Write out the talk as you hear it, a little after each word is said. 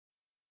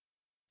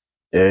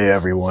Hey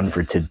everyone,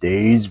 for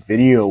today's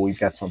video, we've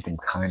got something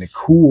kind of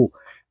cool.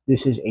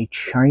 This is a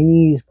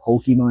Chinese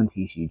Pokemon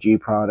TCG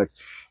product.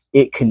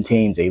 It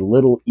contains a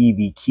little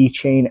Eevee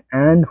keychain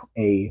and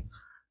a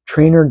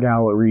trainer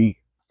gallery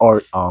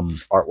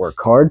artwork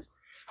card.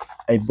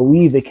 I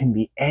believe it can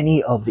be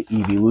any of the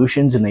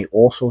Eeveelutions, and they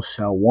also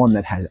sell one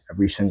that has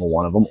every single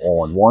one of them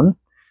all in one.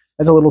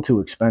 That's a little too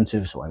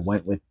expensive, so I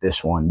went with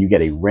this one. You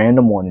get a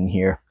random one in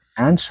here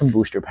and some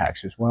booster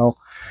packs as well.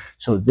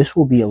 So this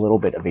will be a little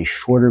bit of a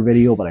shorter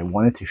video, but I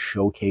wanted to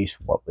showcase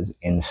what was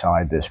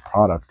inside this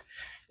product.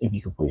 If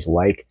you could please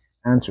like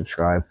and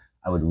subscribe,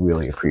 I would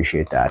really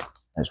appreciate that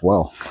as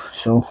well.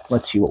 So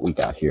let's see what we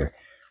got here.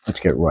 Let's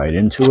get right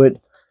into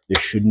it. This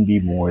shouldn't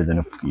be more than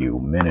a few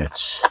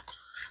minutes.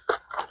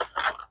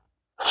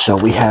 So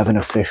we have an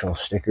official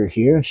sticker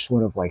here,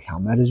 sort of like how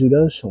Metazoo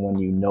does. So when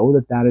you know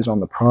that that is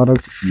on the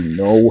product, you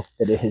know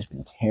that it has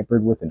been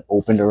tampered with and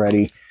opened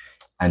already,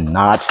 and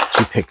not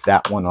to pick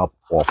that one up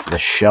off the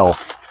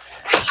shelf.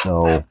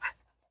 So,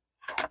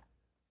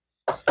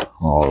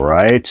 all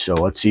right, so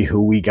let's see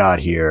who we got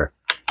here.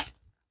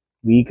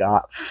 We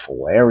got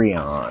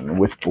Flareon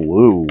with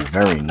blue,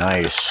 very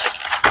nice.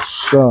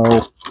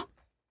 So,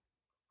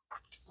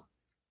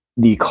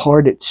 the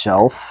card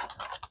itself,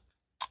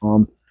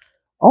 oh,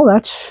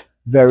 that's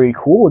very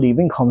cool. It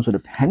even comes with a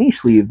penny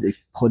sleeve to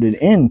put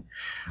it in.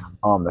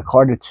 The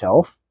card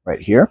itself, right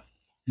here,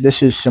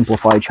 this is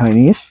simplified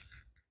Chinese.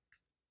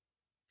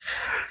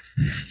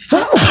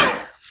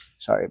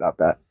 Sorry about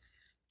that.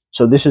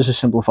 So this is a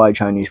simplified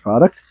Chinese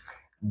product.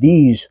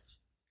 These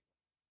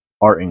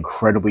are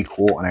incredibly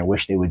cool, and I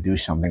wish they would do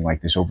something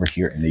like this over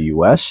here in the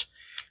US.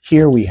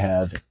 Here we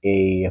have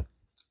a,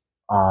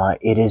 I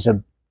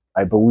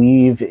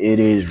believe it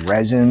is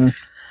resin.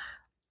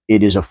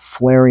 It is a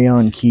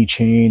Flareon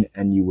keychain,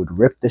 and you would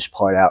rip this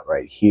part out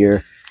right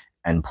here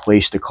and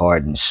place the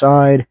card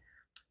inside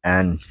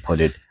and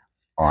put it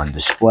on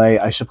display.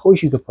 I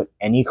suppose you could put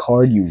any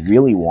card you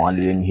really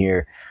wanted in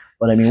here,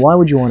 but I mean, why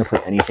would you want to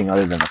put anything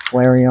other than a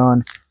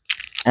Flareon?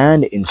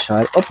 And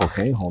inside, oh,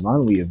 okay, hold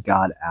on, we have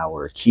got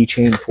our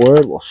keychain for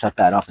it. We'll set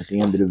that up at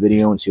the end of the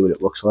video and see what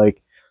it looks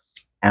like.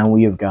 And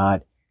we have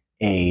got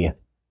a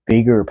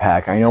bigger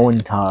pack. I know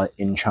in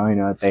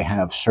China, they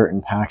have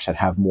certain packs that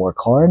have more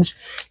cards.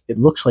 It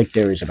looks like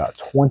there is about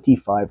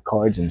 25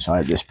 cards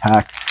inside this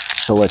pack.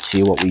 So let's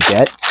see what we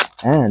get,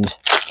 and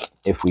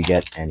if we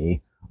get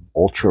any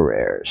ultra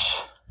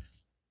rares.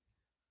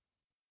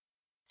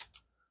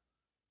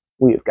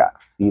 We have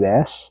got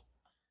Feebas,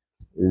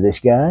 this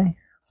guy,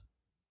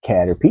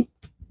 Caterpie,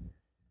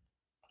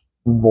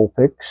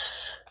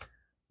 Vulpix,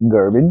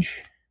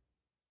 Garbage,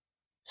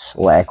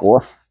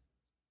 Slackwolf,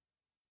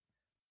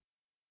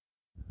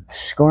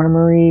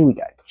 Skarmory, we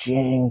got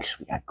Jinx,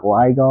 we got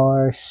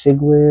Gligar,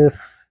 Sigilyph,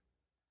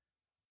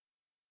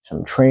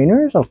 some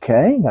trainers,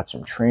 okay, got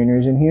some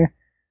trainers in here,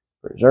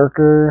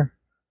 Berserker,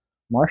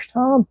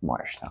 Marshtomp,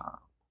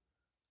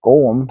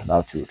 Golem,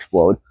 about to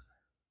explode.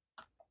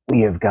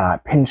 We have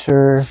got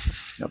Pinsir.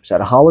 Nope, is that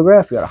a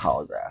holograph? We got a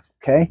holograph.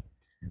 Okay.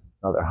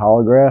 Another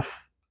holograph.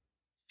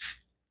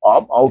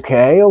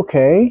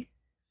 Okay.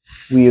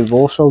 We have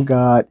also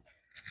got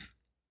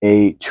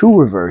two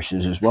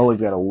reverses as well.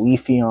 We've got a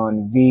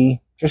Leafeon V,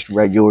 just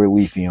regular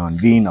Leafeon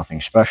V,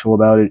 nothing special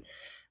about it.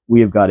 We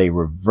have got a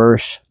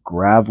reverse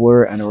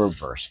Graveler and a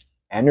reverse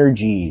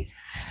Energy.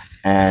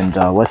 And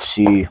let's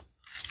see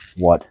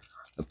what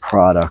the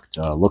product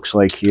looks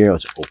like here.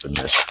 Let's open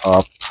this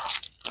up.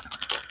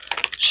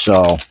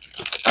 So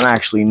I'm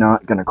actually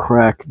not gonna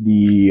crack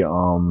the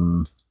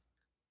how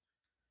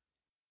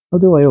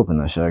do I open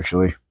this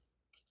actually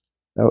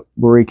without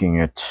breaking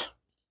it?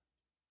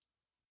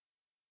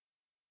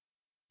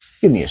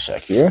 Give me a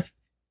sec here.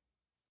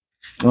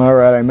 All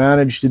right, I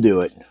managed to do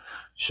it.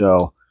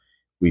 So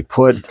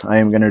I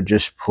am gonna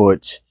just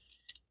put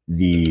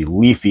the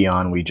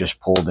Leafeon we just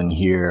pulled in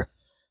here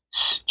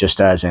just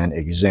as an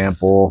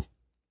example.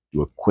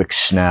 Do a quick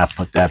snap,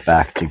 put that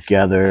back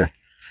together,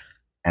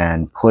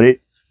 and put it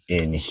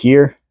in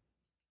here.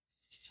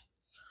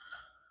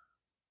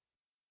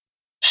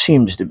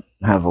 Seems to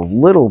have a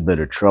little bit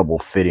of trouble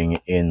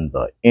fitting in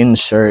the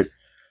insert,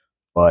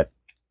 but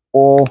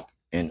all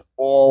in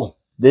all,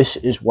 this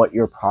is what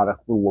your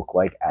product will look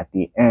like at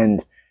the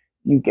end.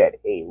 You get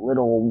a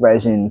little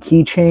resin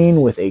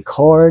keychain with a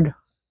card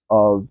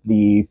of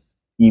the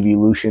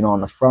Eeveelution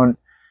on the front,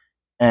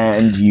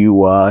 and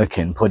you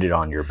can put it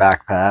on your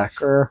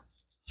backpack or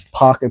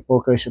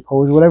pocketbook, I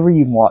suppose, whatever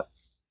you want.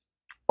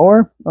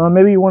 Or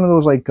maybe one of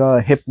those like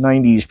hip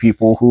 90s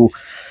people who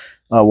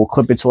will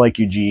clip it to like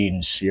your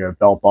jeans, your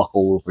belt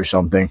buckle loop or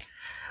something.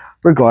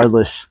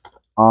 Regardless,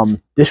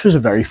 this was a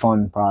very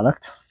fun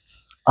product.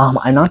 I'm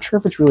not sure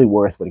if it's really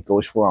worth what it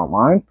goes for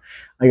online.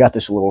 I got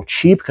this a little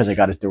cheap because I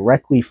got it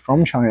directly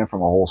from China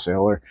from a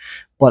wholesaler.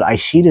 But I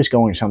see this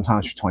going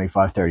sometimes for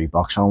 25, 30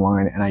 bucks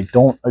online, and I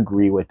don't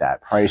agree with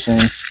that pricing.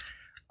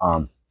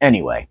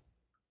 Anyway,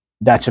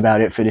 that's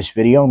about it for this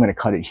video. I'm going to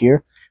cut it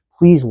here.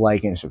 Please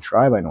like and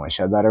subscribe. I know I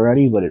said that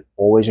already, but it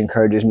always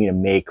encourages me to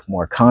make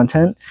more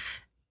content.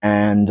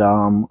 And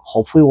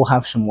hopefully we'll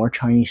have some more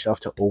Chinese stuff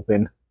to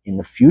open in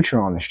the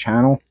future on this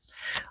channel.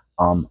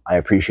 I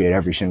appreciate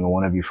every single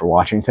one of you for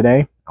watching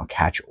today. I'll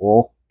catch you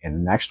all in the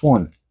next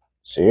one.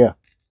 See ya.